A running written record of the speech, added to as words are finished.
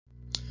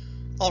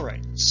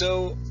Alright,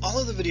 so all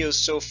of the videos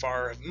so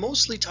far have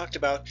mostly talked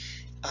about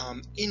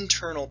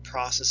internal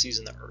processes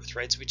in the Earth,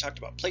 right? So we talked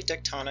about plate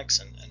tectonics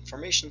and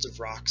formations of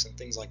rocks and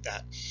things like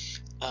that.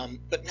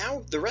 But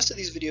now the rest of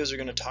these videos are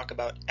going to talk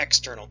about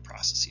external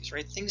processes,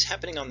 right? Things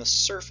happening on the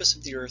surface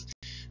of the Earth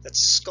that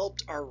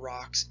sculpt our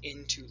rocks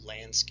into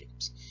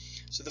landscapes.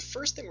 So the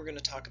first thing we're going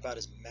to talk about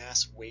is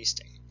mass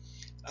wasting.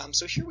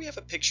 So here we have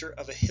a picture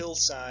of a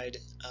hillside.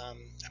 I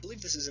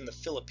believe this is in the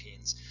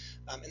Philippines.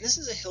 And this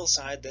is a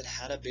hillside that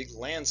had a big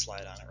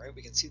landslide on it, right?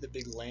 We can see the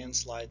big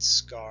landslide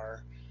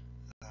scar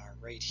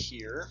right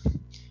here,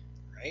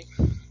 right?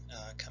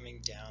 Coming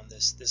down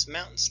this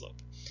mountain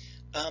slope.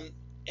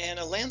 And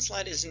a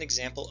landslide is an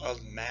example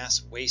of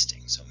mass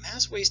wasting. So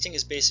mass wasting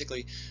is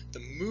basically the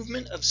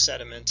movement of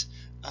sediment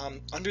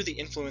under the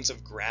influence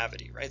of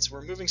gravity, right? So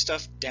we're moving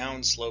stuff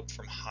downslope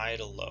from high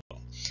to low.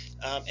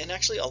 And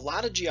actually a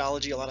lot of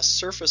geology, a lot of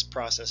surface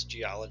process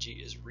geology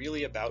is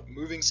really about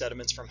moving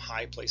sediments from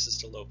high places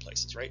to low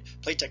places, right?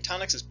 Plate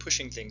tectonics is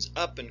pushing things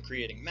up and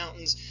creating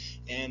mountains,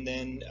 and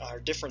then our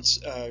different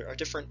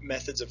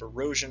methods of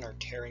erosion are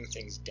tearing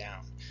things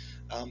down.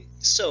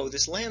 So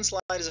this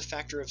landslide is a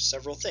factor of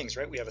several things,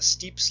 right? We have a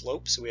steep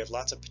slope, so we have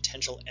lots of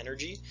potential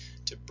energy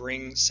to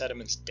bring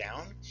sediments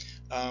down.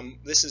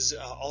 This is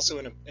also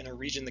in a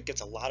region that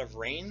gets a lot of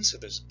rain, so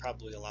there's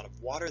probably a lot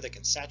of water that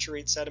can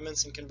saturate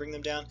sediments and can bring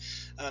them down.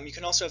 You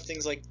can also have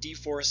things like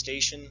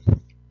deforestation.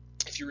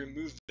 If you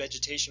remove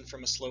vegetation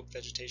from a slope,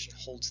 vegetation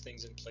holds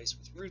things in place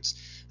with roots.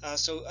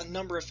 So a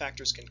number of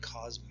factors can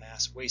cause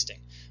mass wasting.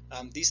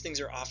 These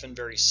things are often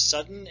very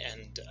sudden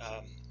and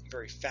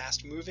very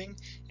fast moving,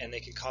 and they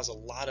can cause a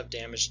lot of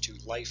damage to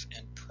life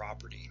and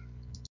property.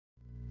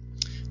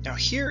 Now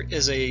here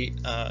is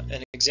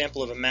an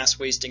example of a mass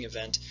wasting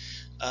event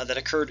that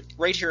occurred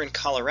right here in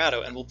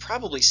Colorado, and we'll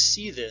probably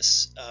see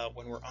this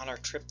when we're on our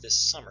trip this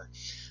summer.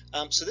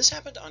 So this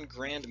happened on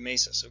Grand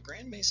Mesa. So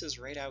Grand Mesa is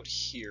right out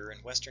here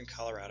in western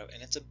Colorado,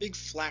 and it's a big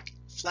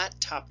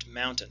flat-topped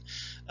mountain.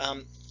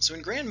 So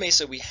in Grand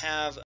Mesa we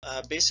have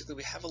basically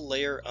we have a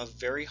layer of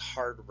very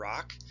hard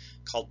rock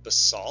called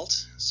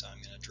basalt. So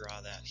I'm going to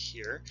draw that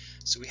here.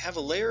 So we have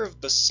a layer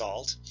of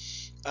basalt,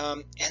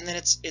 and then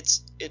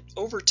it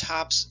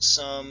overtops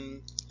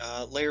some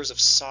layers of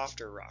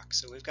softer rock.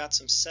 So we've got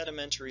some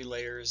sedimentary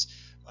layers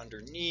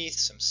underneath,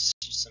 some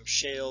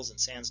shales and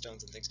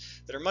sandstones and things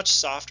that are much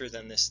softer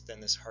than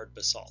this hard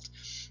basalt.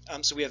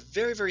 So we have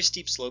very, very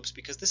steep slopes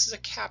because this is a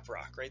cap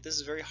rock, right? This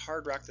is very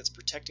hard rock that's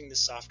protecting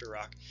this softer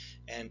rock,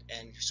 and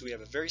so we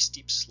have a very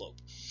steep slope.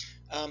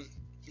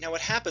 Now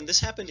what happened? This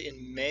happened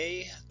in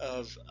May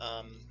of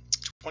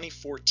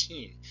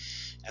 2014.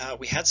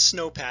 We had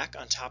snowpack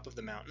on top of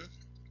the mountain.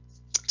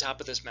 Top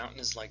of this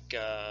mountain is like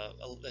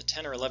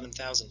 10 or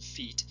 11,000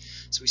 feet,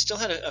 so we still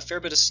had a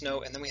fair bit of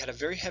snow, and then we had a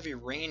very heavy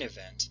rain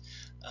event,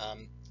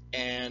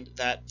 and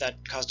that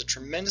caused a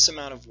tremendous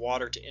amount of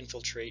water to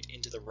infiltrate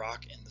into the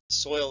rock and the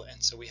soil,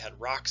 and so we had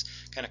rocks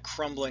kind of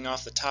crumbling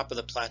off the top of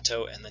the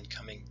plateau and then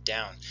coming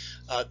down.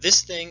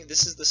 This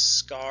is the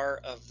scar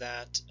of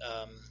that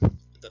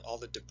all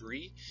the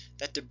debris.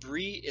 That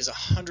debris is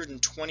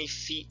 120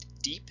 feet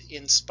deep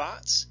in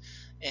spots,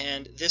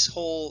 and this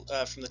hole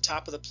from the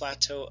top of the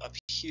plateau up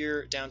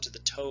here down to the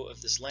toe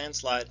of this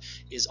landslide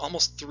is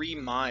almost 3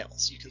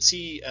 miles. You can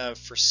see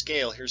for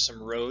scale, here's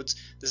some roads.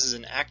 This is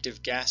an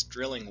active gas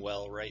drilling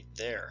well right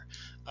there.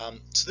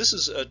 So this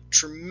is a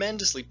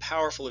tremendously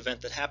powerful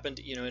event that happened,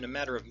 in a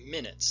matter of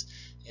minutes.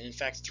 And in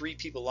fact, 3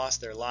 people lost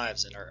their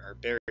lives and are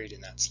buried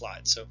in that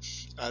slide. So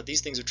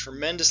these things are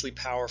tremendously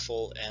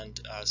powerful and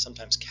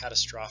sometimes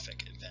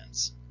catastrophic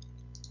events.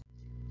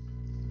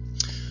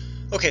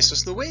 Okay, so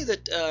the way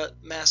that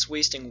mass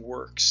wasting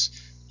works,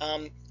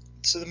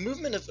 so the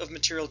movement of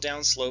material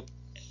downslope,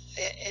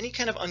 any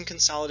kind of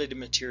unconsolidated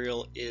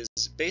material is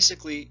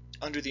basically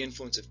under the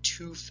influence of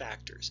 2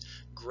 factors,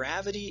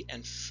 gravity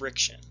and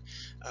friction.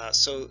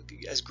 So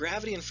as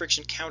gravity and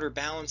friction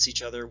counterbalance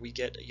each other, we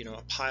get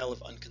a pile of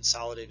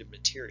unconsolidated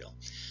material.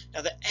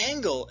 Now the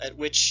angle at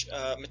which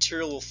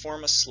material will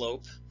form a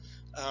slope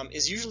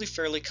is usually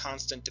fairly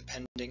constant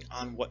depending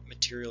on what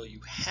material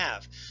you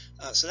have.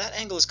 So that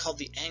angle is called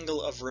the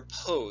angle of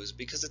repose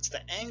because it's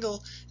the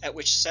angle at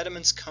which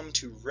sediments come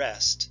to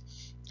rest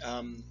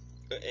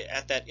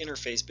at that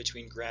interface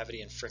between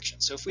gravity and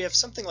friction. So if we have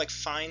something like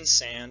fine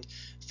sand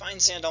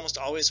almost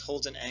always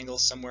holds an angle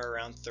somewhere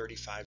around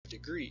 35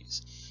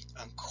 degrees.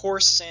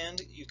 Coarse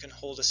sand, you can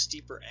hold a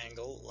steeper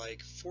angle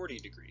like 40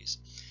 degrees.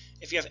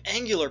 If you have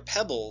angular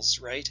pebbles,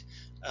 right,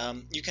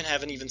 you can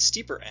have an even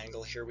steeper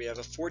angle. Here we have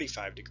a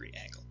 45-degree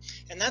angle.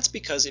 And that's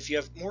because if you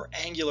have more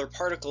angular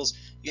particles,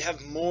 you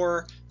have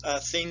more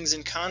things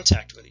in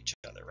contact with each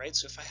other, right?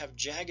 So if I have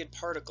jagged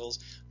particles,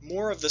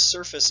 more of the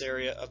surface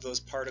area of those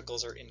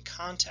particles are in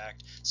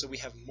contact, so we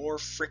have more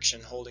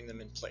friction holding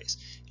them in place.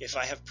 If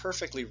I have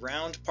perfectly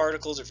round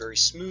particles or very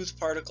smooth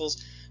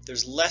particles,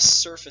 there's less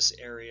surface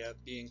area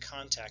being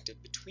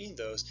contacted between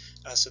those,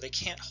 so they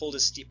can't hold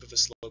as steep of a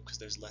slope because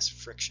there's less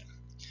friction.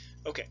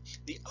 Okay,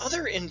 the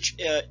other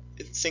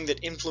thing that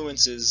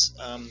influences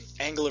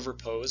angle of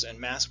repose and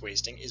mass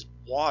wasting is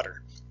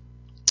water.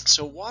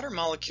 So water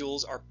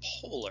molecules are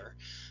polar,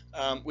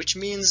 which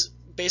means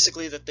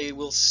basically that they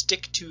will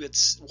stick to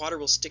water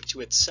will stick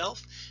to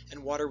itself,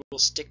 and water will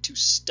stick to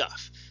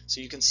stuff. So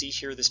you can see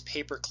here this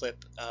paper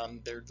clip,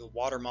 the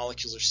water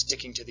molecules are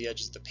sticking to the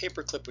edges of the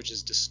paper clip, which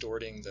is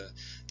distorting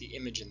the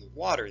image in the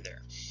water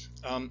there.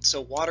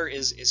 So water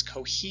is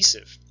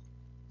cohesive.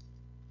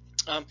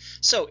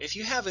 So if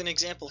you have an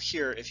example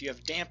here, if you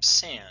have damp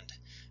sand,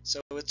 so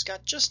it's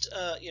got just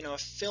a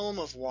film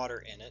of water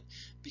in it.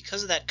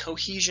 Because of that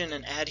cohesion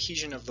and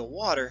adhesion of the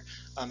water,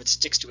 it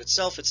sticks to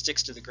itself, it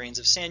sticks to the grains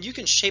of sand. You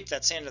can shape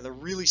that sand to the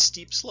really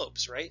steep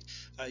slopes, right?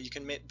 You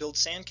can build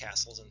sand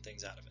castles and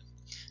things out of it.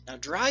 Now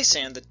dry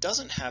sand that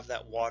doesn't have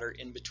that water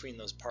in between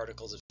those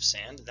particles of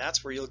sand,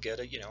 that's where you'll get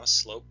a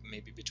slope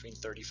maybe between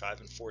 35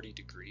 and 40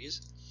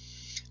 degrees.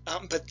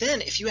 But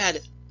then if you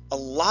add a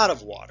lot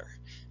of water,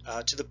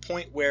 to the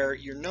point where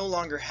you no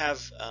longer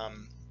have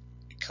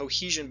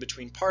cohesion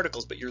between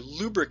particles, but you're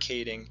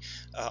lubricating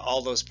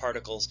all those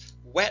particles,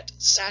 wet,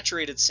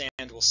 saturated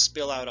sand will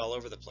spill out all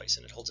over the place,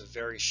 and it holds a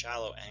very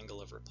shallow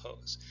angle of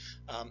repose.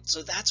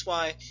 So that's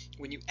why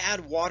when you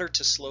add water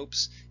to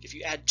slopes, if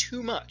you add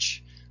too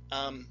much,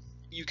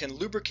 you can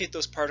lubricate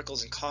those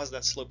particles and cause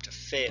that slope to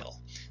fail.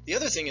 The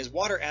other thing is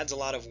water adds a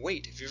lot of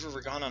weight. If you've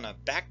ever gone on a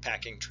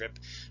backpacking trip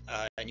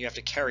and you have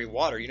to carry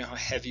water, you know how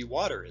heavy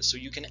water is. So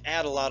you can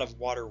add a lot of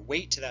water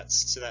weight to that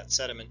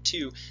sediment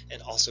too,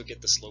 and also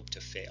get the slope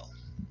to fail.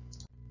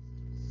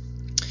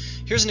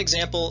 Here's an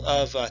example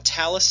of a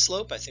talus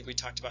slope. I think we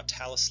talked about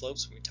talus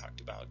slopes when we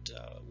talked about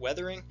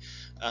weathering,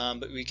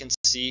 but we can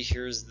see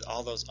here's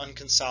all those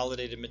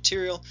unconsolidated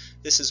material.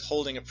 This is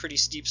holding a pretty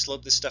steep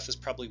slope. This stuff is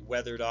probably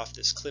weathered off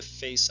this cliff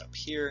face up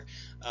here,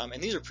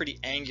 and these are pretty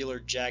angular,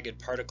 jagged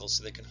particles,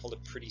 so they can hold a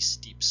pretty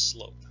steep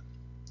slope.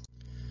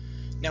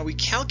 Now we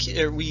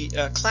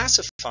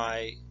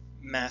classify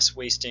mass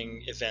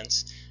wasting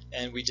events,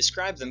 and we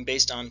describe them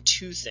based on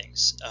two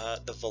things: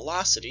 the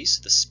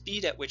velocities, the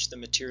speed at which the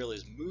material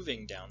is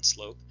moving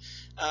downslope,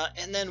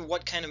 and then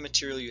what kind of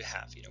material you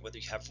have, whether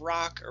you have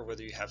rock or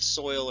whether you have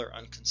soil or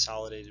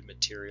unconsolidated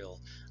material,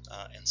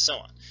 and so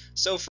on.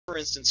 So for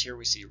instance, here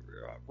we see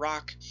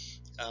rock.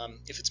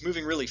 If it's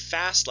moving really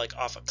fast, like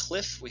off a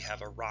cliff, we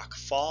have a rock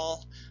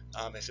fall.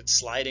 If it's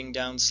sliding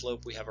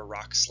downslope, we have a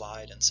rock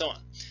slide, and so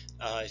on.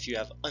 If you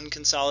have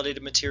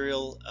unconsolidated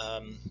material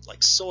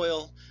like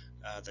soil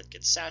that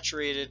gets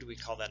saturated, we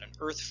call that an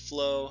earth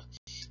flow.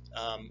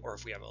 Or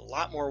if we have a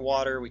lot more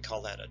water, we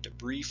call that a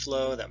debris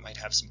flow. That might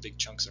have some big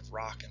chunks of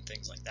rock and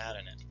things like that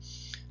in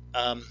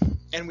it.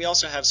 And we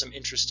also have some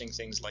interesting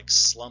things like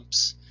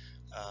slumps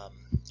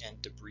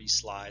and debris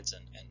slides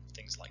and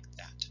things like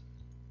that.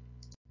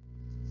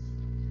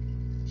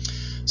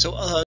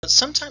 So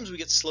sometimes we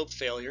get slope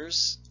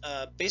failures,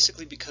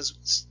 basically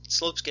because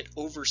slopes get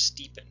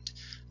over-steepened.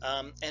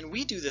 And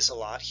we do this a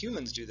lot,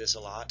 humans do this a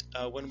lot,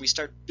 when we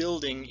start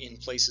building in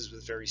places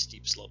with very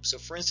steep slopes. So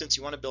for instance,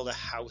 you want to build a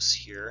house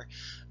here,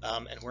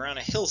 and we're on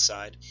a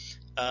hillside.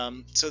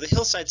 So the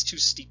hillside's too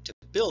steep to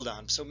build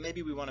on, so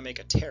maybe we want to make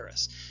a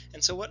terrace.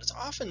 And so what's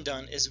often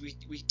done is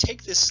we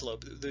take this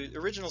slope. The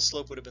original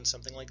slope would have been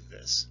something like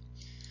this.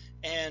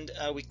 And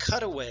we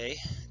cut away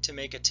to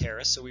make a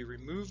terrace, so we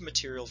remove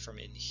material from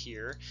in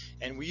here,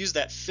 and we use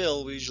that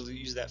fill. We usually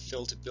use that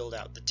fill to build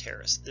out the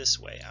terrace this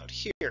way out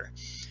here.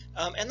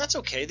 And that's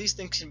okay. These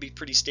things can be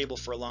pretty stable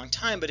for a long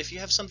time, but if you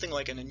have something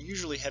like an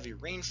unusually heavy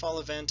rainfall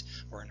event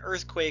or an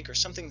earthquake or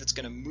something that's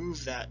going to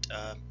move that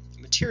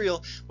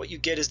material, what you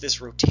get is this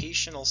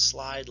rotational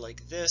slide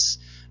like this.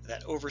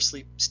 That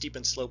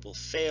over-steepened slope will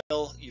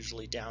fail,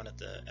 usually down at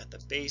the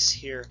base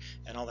here,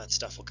 and all that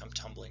stuff will come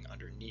tumbling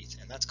underneath,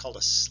 and that's called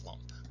a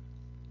slump.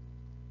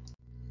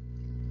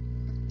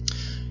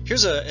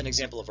 Here's an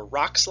example of a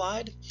rock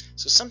slide.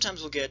 So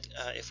sometimes we'll get,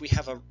 if we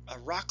have a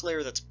rock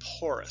layer that's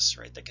porous,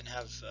 right, that can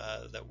have,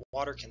 that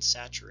water can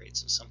saturate,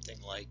 so something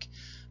like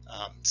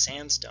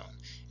sandstone.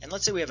 And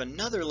let's say we have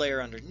another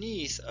layer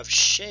underneath of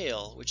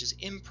shale, which is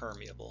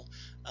impermeable.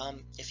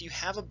 If you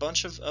have a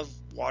bunch of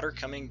water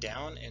coming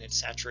down and it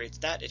saturates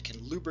that, it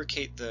can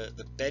lubricate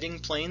the bedding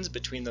planes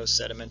between those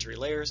sedimentary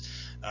layers,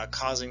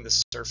 causing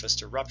the surface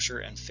to rupture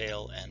and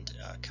fail and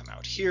come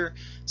out here.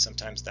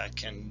 Sometimes that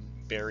can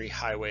bury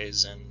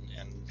highways and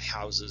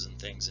houses and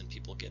things, and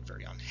people get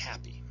very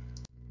unhappy.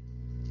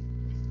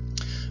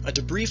 A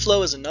debris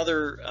flow is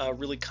another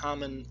really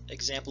common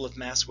example of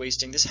mass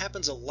wasting. This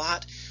happens a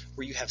lot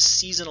where you have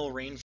seasonal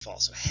rainfall,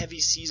 so heavy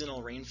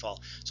seasonal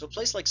rainfall. So a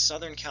place like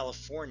Southern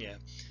California,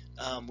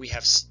 we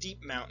have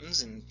steep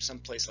mountains in some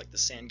place like the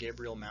San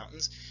Gabriel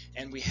Mountains,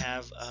 and we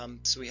have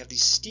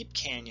these steep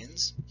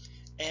canyons,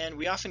 and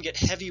we often get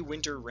heavy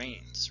winter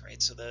rains,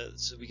 right? So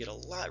we get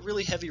a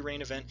really heavy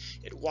rain event.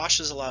 It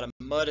washes a lot of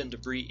mud and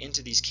debris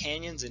into these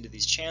canyons, into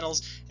these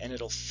channels, and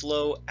it'll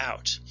flow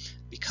out.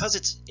 Because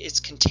it's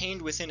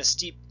contained within a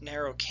steep,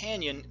 narrow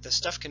canyon, the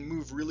stuff can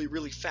move really,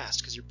 really fast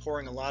because you're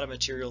pouring a lot of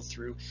material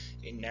through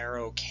a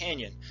narrow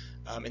canyon.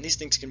 And these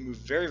things can move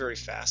very, very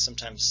fast,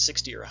 sometimes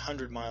 60 or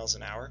 100 miles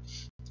an hour,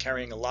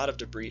 carrying a lot of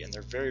debris, and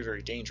they're very,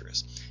 very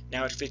dangerous.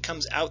 Now, if it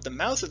comes out the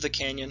mouth of the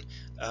canyon,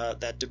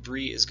 that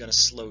debris is going to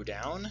slow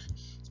down,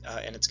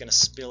 and it's going to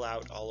spill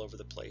out all over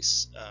the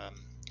place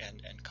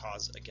and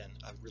cause, again,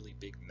 a really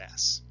big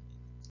mess.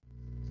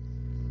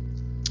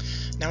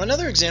 Now,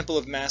 another example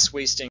of mass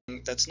wasting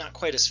that's not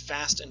quite as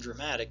fast and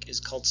dramatic is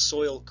called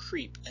soil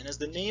creep, and as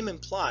the name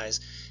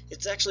implies,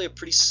 it's actually a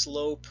pretty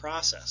slow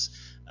process.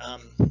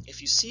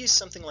 If you see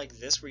something like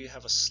this where you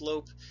have a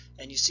slope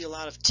and you see a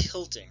lot of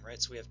tilting,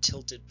 right? So we have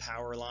tilted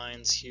power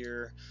lines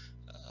here.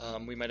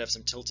 We might have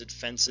some tilted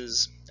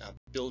fences.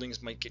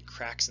 Buildings might get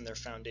cracks in their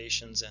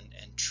foundations,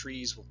 and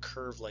trees will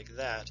curve like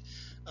that.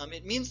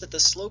 It means that the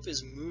slope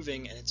is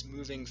moving, and it's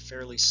moving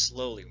fairly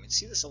slowly. We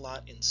see this a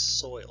lot in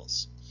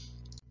soils.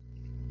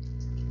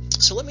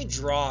 So let me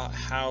draw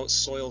how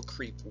soil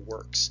creep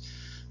works.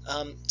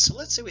 So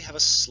let's say we have a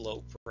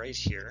slope right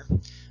here.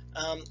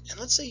 And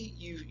let's say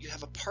you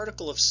have a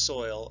particle of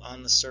soil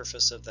on the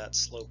surface of that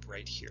slope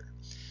right here.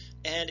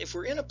 And if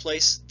we're in a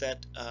place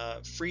that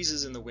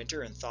freezes in the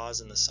winter and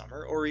thaws in the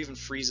summer, or even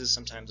freezes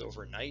sometimes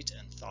overnight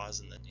and thaws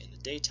in the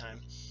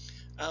daytime,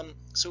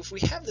 so if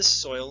we have this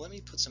soil, let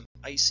me put some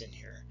ice in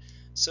here.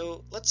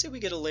 So let's say we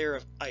get a layer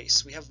of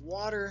ice. We have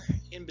water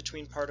in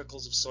between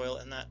particles of soil,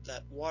 and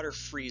that water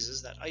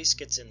freezes, that ice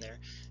gets in there,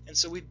 and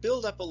so we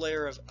build up a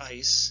layer of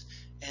ice,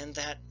 and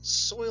that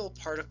soil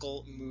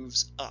particle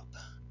moves up.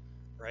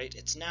 Right?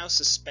 It's now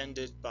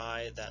suspended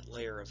by that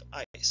layer of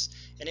ice,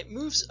 and it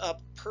moves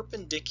up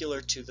perpendicular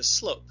to the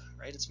slope,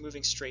 right? It's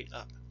moving straight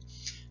up.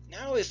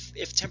 Now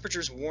if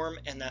temperatures warm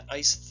and that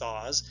ice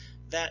thaws,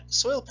 that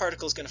soil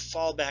particle is going to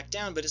fall back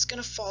down, but it's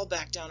going to fall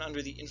back down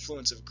under the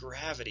influence of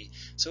gravity.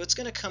 So it's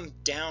going to come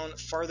down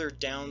farther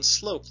down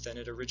slope than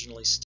it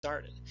originally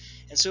started.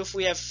 And so if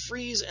we have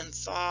freeze and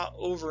thaw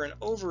over and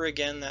over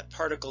again, that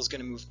particle is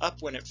going to move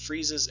up when it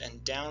freezes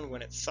and down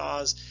when it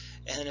thaws,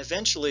 and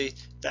eventually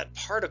that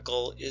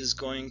particle is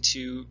going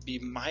to be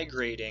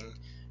migrating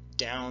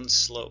down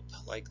slope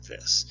like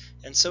this.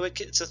 And so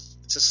it's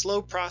a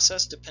slow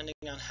process depending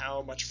on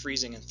how much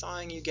freezing and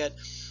thawing you get,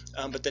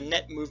 but the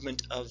net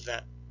movement of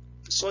that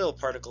soil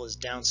particle is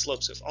down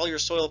slope. So if all your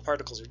soil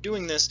particles are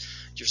doing this,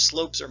 your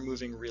slopes are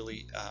moving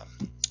really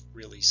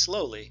really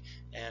slowly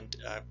and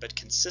but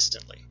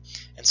consistently.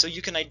 And so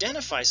you can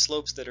identify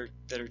slopes that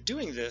are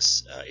doing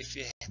this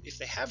if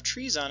they have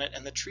trees on it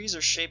and the trees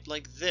are shaped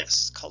like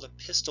this, called a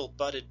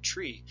pistil-budded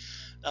tree.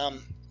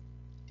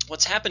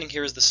 What's happening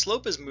here is the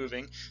slope is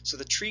moving, so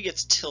the tree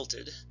gets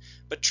tilted,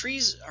 but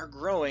trees are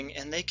growing,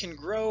 and they can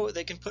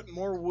put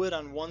more wood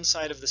on one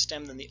side of the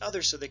stem than the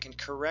other, so they can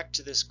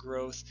correct this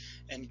growth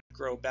and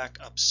grow back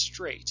up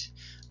straight.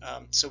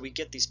 So we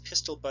get these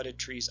pistil-budded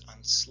trees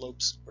on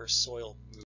slopes where soil moves.